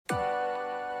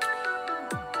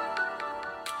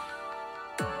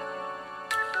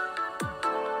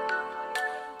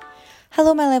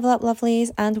Hello, my Level Up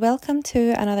lovelies, and welcome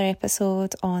to another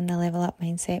episode on the Level Up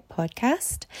Mindset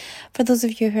podcast. For those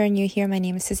of you who are new here, my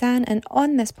name is Suzanne, and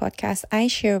on this podcast, I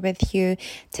share with you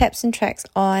tips and tricks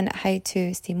on how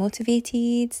to stay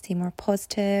motivated, stay more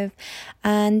positive,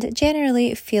 and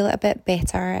generally feel a bit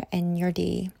better in your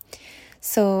day.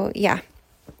 So, yeah.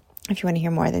 If you want to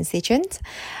hear more, then stay tuned.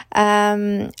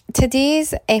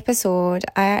 Today's episode,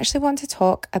 I actually want to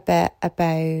talk a bit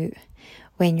about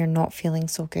when you're not feeling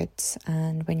so good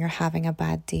and when you're having a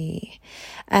bad day.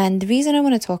 And the reason I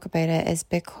want to talk about it is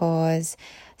because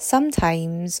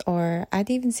sometimes, or I'd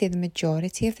even say the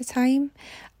majority of the time,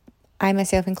 I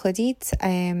myself included,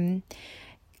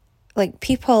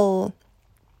 people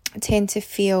tend to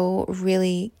feel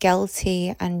really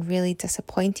guilty and really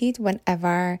disappointed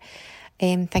whenever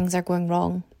things are going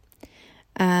wrong.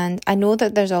 And I know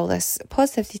that there's all this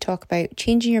positivity talk about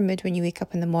changing your mood when you wake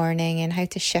up in the morning and how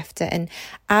to shift it. And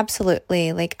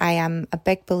absolutely, I am a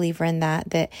big believer in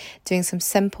that doing some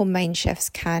simple mind shifts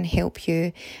can help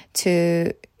you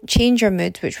to change your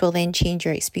mood, which will then change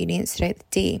your experience throughout the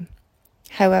day.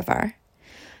 However,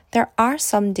 there are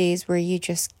some days where you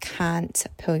just can't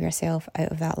pull yourself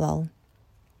out of that lull.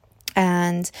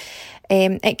 And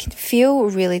it can feel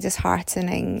really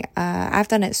disheartening. I've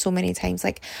done it so many times.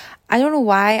 I don't know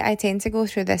why I tend to go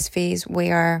through this phase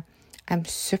where I'm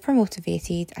super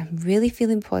motivated, I'm really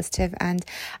feeling positive, and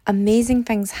amazing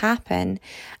things happen.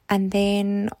 And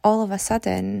then all of a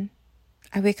sudden,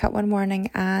 I wake up one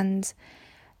morning and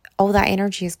all that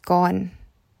energy is gone.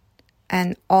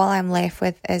 And all I'm left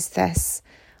with is this: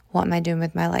 what am I doing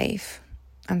with my life?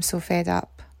 I'm so fed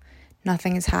up.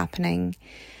 Nothing is happening.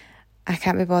 I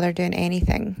can't be bothered doing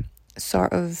anything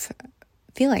sort of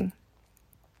feeling.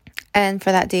 And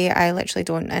for that day, I literally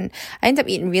don't. And I end up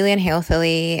eating really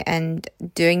unhealthily and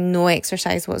doing no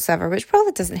exercise whatsoever, which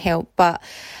probably doesn't help. But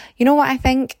you know what I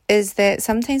think is that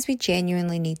sometimes we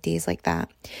genuinely need days like that.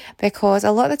 Because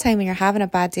a lot of the time when you're having a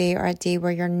bad day or a day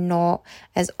where you're not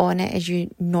as on it as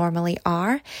you normally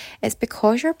are, it's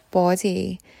because your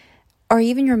body or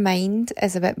even your mind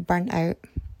is a bit burnt out.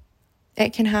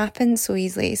 It can happen so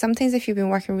easily. Sometimes if you've been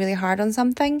working really hard on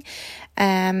something,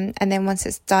 and then once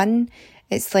it's done,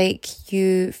 it's like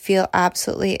you feel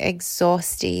absolutely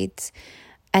exhausted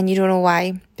and you don't know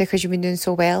why, because you've been doing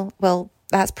so well. Well,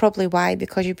 that's probably why,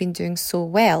 because you've been doing so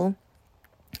well,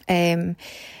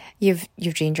 you've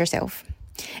drained yourself.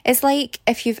 It's like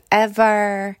if you've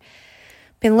ever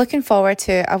been looking forward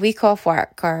to a week off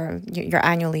work or your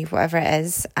annual leave, whatever it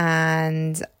is,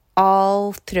 and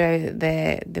all throughout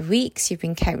the weeks you've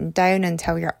been counting down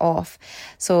until you're off.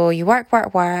 So you work,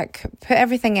 put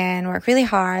everything in, work really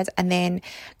hard, and then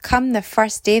come the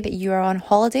first day that you are on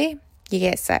holiday, you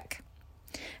get sick.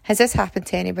 Has this happened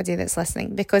to anybody that's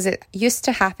listening? Because it used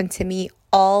to happen to me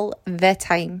all the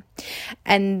time.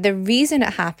 And the reason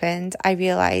it happened, I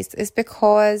realised, is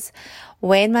because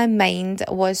when my mind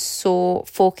was so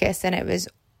focused and it was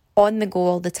on the go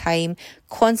all the time,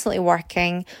 constantly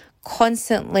working,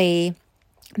 constantly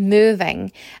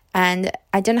moving, and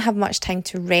I didn't have much time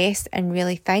to rest and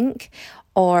really think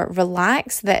or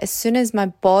relax, that as soon as my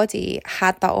body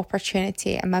had that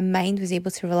opportunity and my mind was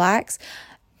able to relax,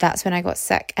 that's when I got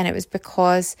sick. And it was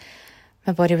because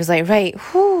my body was like, right,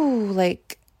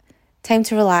 time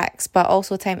to relax, but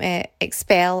also time to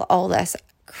expel all this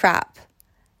crap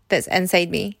that's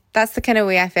inside me. That's the kind of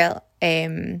way I felt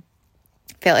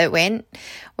it went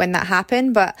when that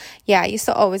happened. But yeah, I used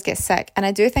to always get sick, and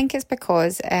I do think it's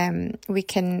because we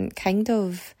can kind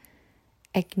of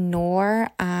ignore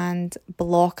and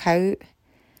block out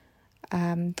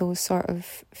those sort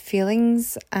of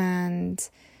feelings and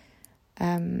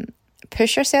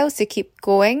push ourselves to keep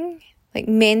going,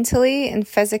 mentally and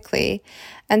physically,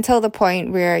 until the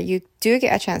point where you do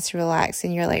get a chance to relax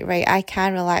and you're like, right, I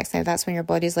can relax now. That's when your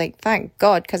body's like, thank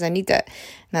God, because I need it.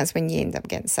 And that's when you end up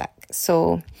getting sick.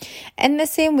 So in the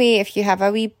same way, if you have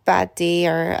a wee bad day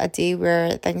or a day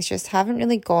where things just haven't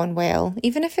really gone well,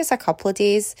 even if it's a couple of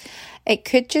days, it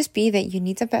could just be that you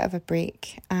need a bit of a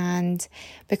break. And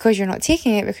because you're not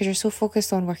taking it, because you're so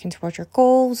focused on working towards your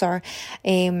goals, or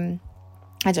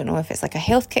I don't know if it's like a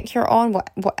health kick you're on,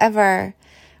 whatever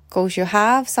goals you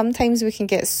have, sometimes we can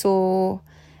get so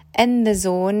in the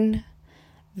zone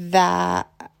that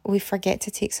we forget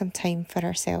to take some time for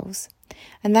ourselves.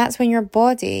 And that's when your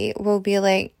body will be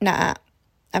like, nah,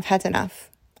 I've had enough.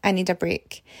 I need a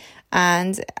break.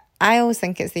 And I always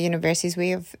think it's the university's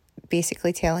way of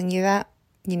basically telling you that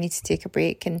you need to take a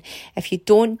break. And if you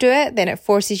don't do it, then it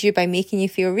forces you by making you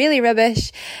feel really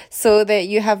rubbish, so that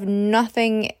you have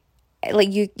nothing.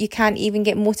 You can't even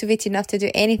get motivated enough to do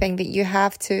anything, that you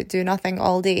have to do nothing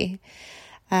all day.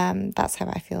 That's how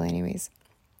I feel anyways.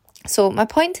 So my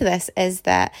point to this is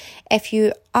that if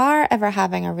you are ever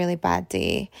having a really bad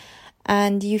day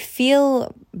and you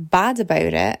feel bad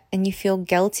about it and you feel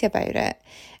guilty about it,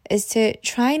 is to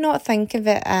try not think of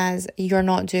it as you're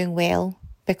not doing well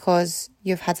because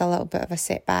you've had a little bit of a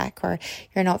setback or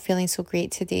you're not feeling so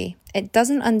great today. It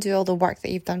doesn't undo all the work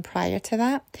that you've done prior to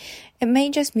that. It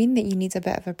might just mean that you need a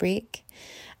bit of a break.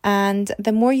 And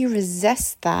the more you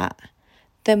resist that,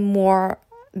 the more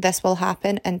this will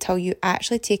happen until you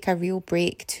actually take a real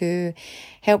break to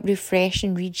help refresh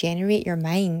and regenerate your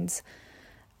mind.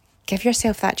 Give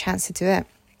yourself that chance to do it,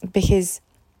 because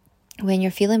when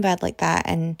you're feeling bad like that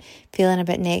and feeling a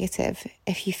bit negative,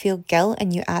 if you feel guilt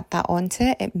and you add that onto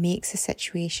it, it makes the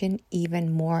situation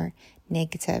even more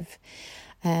negative.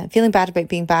 Feeling bad about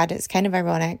being bad, it's kind of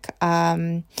ironic.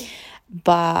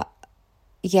 But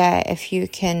yeah, if you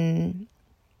can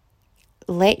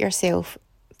let yourself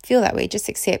feel that way, just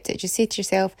accept it. Just say to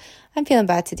yourself, I'm feeling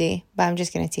bad today, but I'm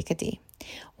just going to take a day.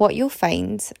 What you'll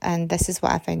find, and this is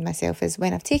what I find myself, is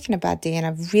when I've taken a bad day and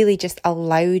I've really just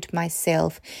allowed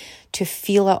myself to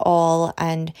feel it all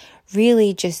and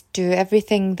really just do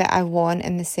everything that I want,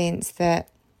 in the sense that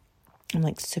I'm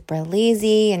like super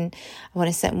lazy and I want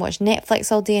to sit and watch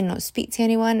Netflix all day and not speak to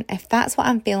anyone. If that's what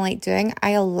I'm feeling like doing,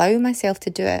 I allow myself to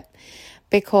do it.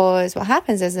 Because what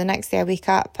happens is the next day I wake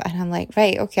up and I'm like,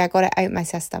 right, okay, I got it out my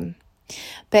system.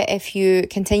 But if you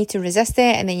continue to resist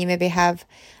it and then you maybe have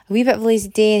a wee bit of a lazy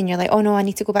day and you're like, oh no, I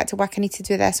need to go back to work, I need to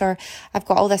do this, or I've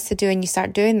got all this to do, and you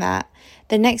start doing that,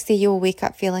 the next day you'll wake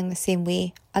up feeling the same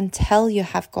way until you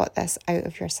have got this out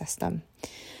of your system.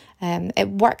 It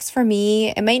works for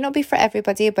me. It might not be for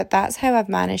everybody, but that's how I've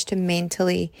managed to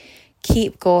mentally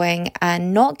keep going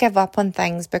and not give up on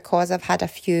things because I've had a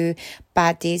few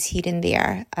bad days here and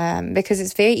there, because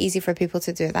it's very easy for people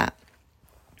to do that.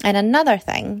 And another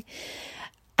thing,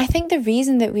 I think the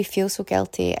reason that we feel so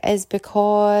guilty is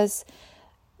because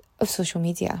of social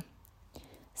media.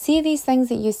 See these things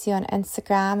that you see on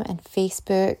Instagram and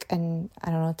Facebook and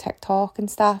TikTok and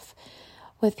stuff,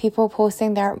 with people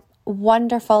posting their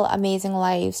wonderful, amazing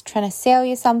lives, trying to sell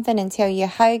you something and tell you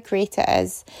how great it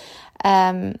is.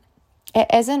 It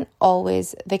isn't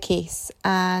always the case,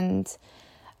 and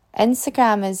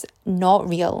Instagram is not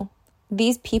real.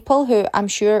 These people who I'm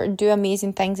sure do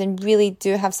amazing things and really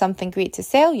do have something great to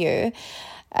sell you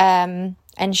and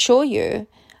show you,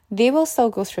 they will still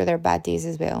go through their bad days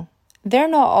as well. They're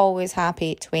not always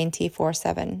happy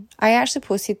 24/7. I actually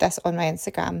posted this on my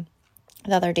Instagram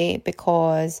the other day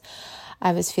because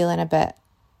I was feeling a bit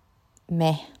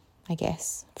meh, I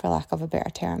guess, for lack of a better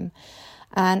term.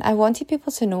 And I wanted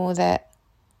people to know that,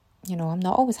 I'm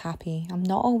not always happy. I'm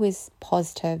not always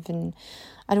positive, and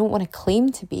I don't want to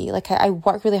claim to be. Like, I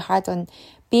work really hard on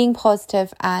being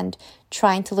positive and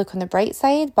trying to look on the bright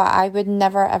side, but I would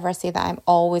never ever say that I'm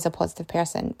always a positive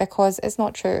person, because it's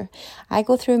not true. I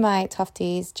go through my tough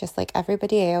days just like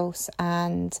everybody else,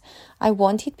 and I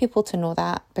wanted people to know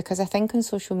that, because I think on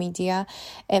social media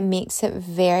it makes it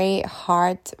very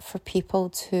hard for people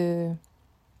to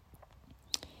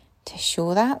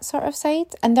show that sort of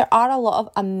side. And there are a lot of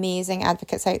amazing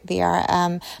advocates out there.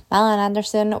 Malin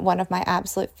Anderson, one of my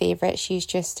absolute favourites. She's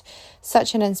just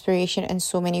such an inspiration in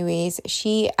so many ways.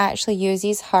 She actually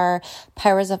uses her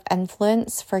powers of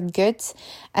influence for good,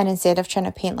 and instead of trying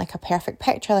to paint like a perfect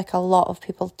picture like a lot of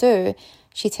people do,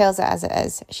 she tells it as it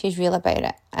is. She's real about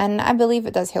it, and I believe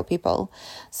it does help people.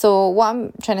 So what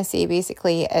I'm trying to say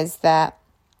basically is that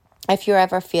if you're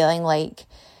ever feeling like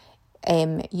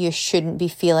you shouldn't be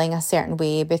feeling a certain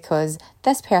way because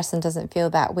this person doesn't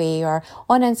feel that way, or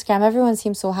on Instagram everyone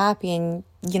seems so happy and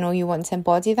you want to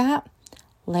embody that,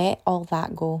 let all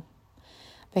that go,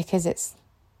 because it's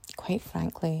quite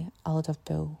frankly a lot of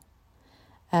bull.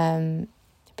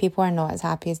 People are not as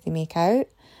happy as they make out.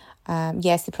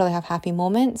 Yes, they probably have happy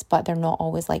moments, but they're not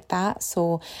always like that.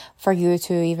 So for you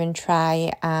to even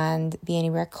try and be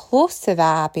anywhere close to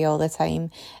that happy all the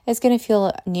time, it's going to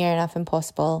feel near enough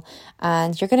impossible,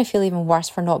 and you're going to feel even worse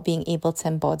for not being able to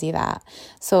embody that.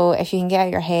 So if you can get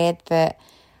out your head that,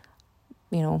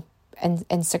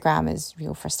 Instagram is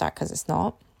real for a start, because it's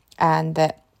not, and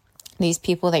that these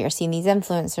people that you're seeing, these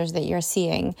influencers that you're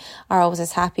seeing, are always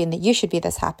as happy, and that you should be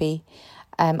this happy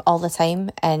all the time,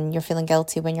 and you're feeling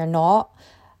guilty when you're not.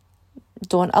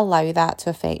 Don't allow that to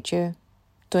affect you.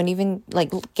 Don't even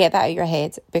get that out of your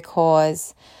head,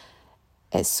 because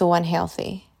it's so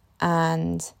unhealthy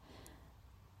and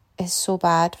it's so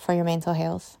bad for your mental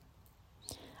health.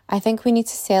 I think we need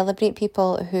to celebrate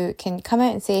people who can come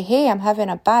out and say, hey, I'm having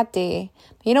a bad day,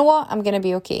 but you know what? I'm going to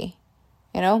be okay.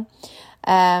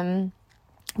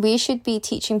 We should be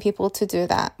teaching people to do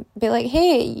that. Be like,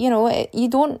 hey, you're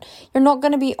not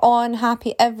going to be on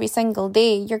happy every single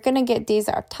day. You're going to get days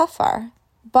that are tougher.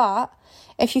 But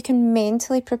if you can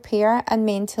mentally prepare and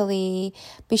mentally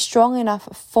be strong enough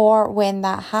for when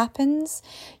that happens,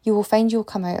 you will find you'll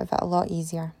come out of it a lot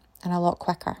easier and a lot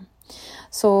quicker.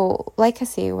 So like I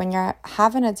say, when you're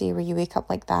having a day where you wake up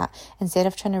like that, instead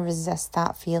of trying to resist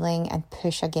that feeling and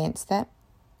push against it,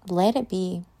 let it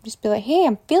be. Just be like, hey,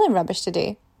 I'm feeling rubbish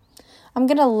today. I'm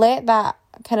going to let that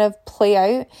kind of play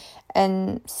out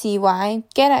and see why,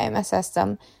 get it out of my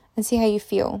system and see how you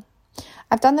feel.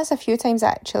 I've done this a few times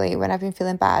actually when I've been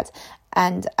feeling bad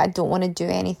and I don't want to do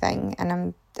anything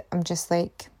and I'm just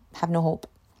like, have no hope.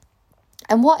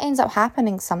 And what ends up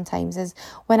happening sometimes is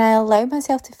when I allow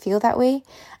myself to feel that way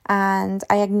and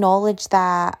I acknowledge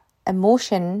that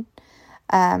emotion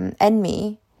in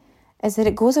me, is that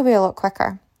it goes away a lot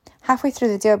quicker. Halfway through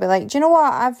the day, I'll be like, do you know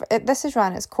what? This has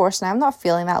run its course now. I'm not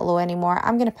feeling that low anymore.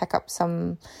 I'm going to pick up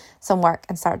some work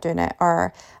and start doing it.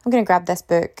 Or I'm going to grab this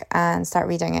book and start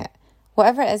reading it.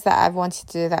 Whatever it is that I've wanted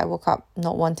to do that I woke up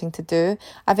not wanting to do,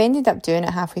 I've ended up doing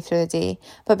it halfway through the day.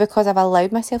 But because I've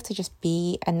allowed myself to just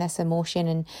be in this emotion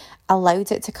and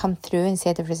allowed it to come through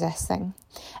instead of resisting.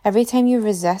 Every time you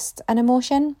resist an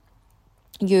emotion,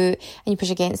 you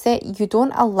push against it, you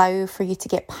don't allow for you to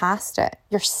get past it.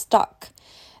 You're stuck.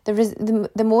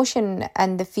 The emotion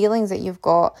and the feelings that you've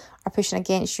got are pushing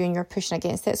against you and you're pushing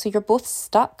against it. So you're both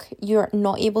stuck. You're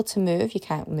not able to move. You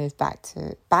can't move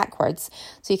backwards.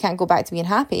 So you can't go back to being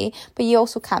happy, but you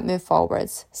also can't move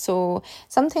forwards. So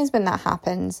sometimes when that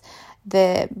happens,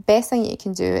 the best thing you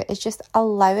can do is just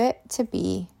allow it to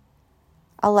be.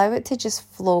 Allow it to just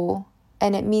flow.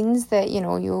 And it means that,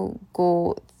 you'll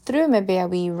go through maybe a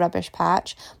wee rubbish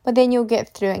patch, but then you'll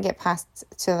get through it and get past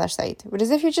to the other side.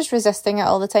 Whereas if you're just resisting it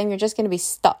all the time, you're just going to be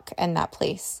stuck in that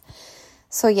place.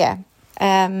 So yeah,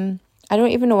 I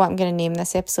don't even know what I'm going to name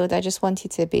this episode. I just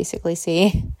wanted to basically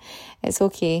say it's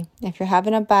okay. If you're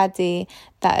having a bad day,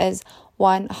 that is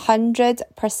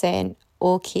 100%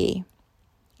 okay.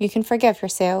 You can forgive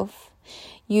yourself.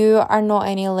 You are not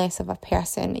any less of a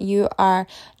person. You are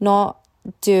not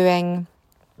doing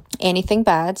anything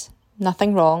bad,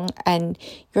 nothing wrong, and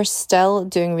you're still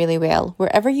doing really well.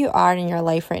 Wherever you are in your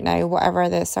life right now, whatever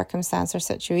the circumstance or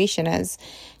situation is,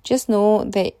 just know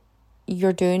that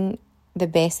you're doing the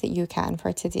best that you can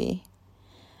for today.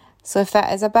 So if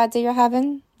that is a bad day you're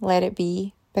having, let it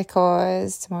be,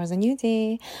 because tomorrow's a new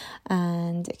day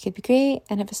and it could be great.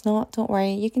 And if it's not, don't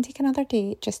worry, you can take another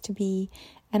day just to be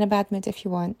in a bad mood if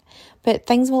you want. But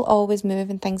things will always move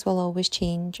and things will always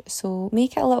change. So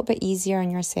make it a little bit easier on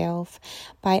yourself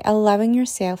by allowing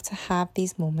yourself to have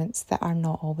these moments that are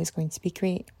not always going to be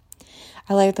great.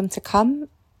 Allow them to come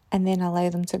and then allow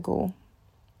them to go.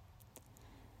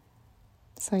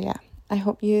 So yeah, I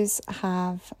hope you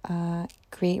have a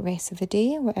great rest of the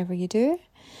day, whatever you do.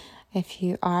 If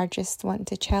you are just wanting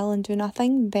to chill and do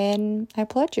nothing, then I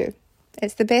applaud you.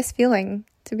 It's the best feeling,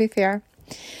 to be fair.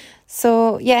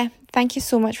 So yeah, thank you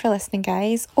so much for listening,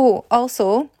 guys. Oh,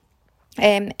 also,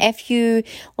 if you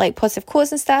like positive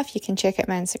quotes and stuff, you can check out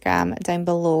my Instagram down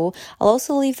below. I'll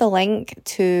also leave the link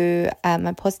to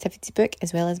my positivity book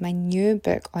as well as my new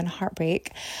book on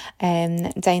heartbreak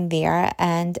down there.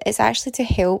 And it's actually to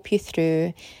help you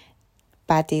through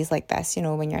bad days like this,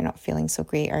 when you're not feeling so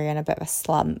great or you're in a bit of a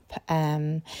slump,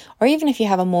 or even if you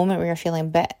have a moment where you're feeling a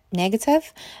bit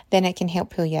negative, then it can help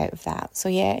pull you out of that. So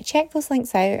yeah, check those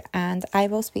links out and I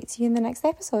will speak to you in the next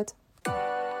episode.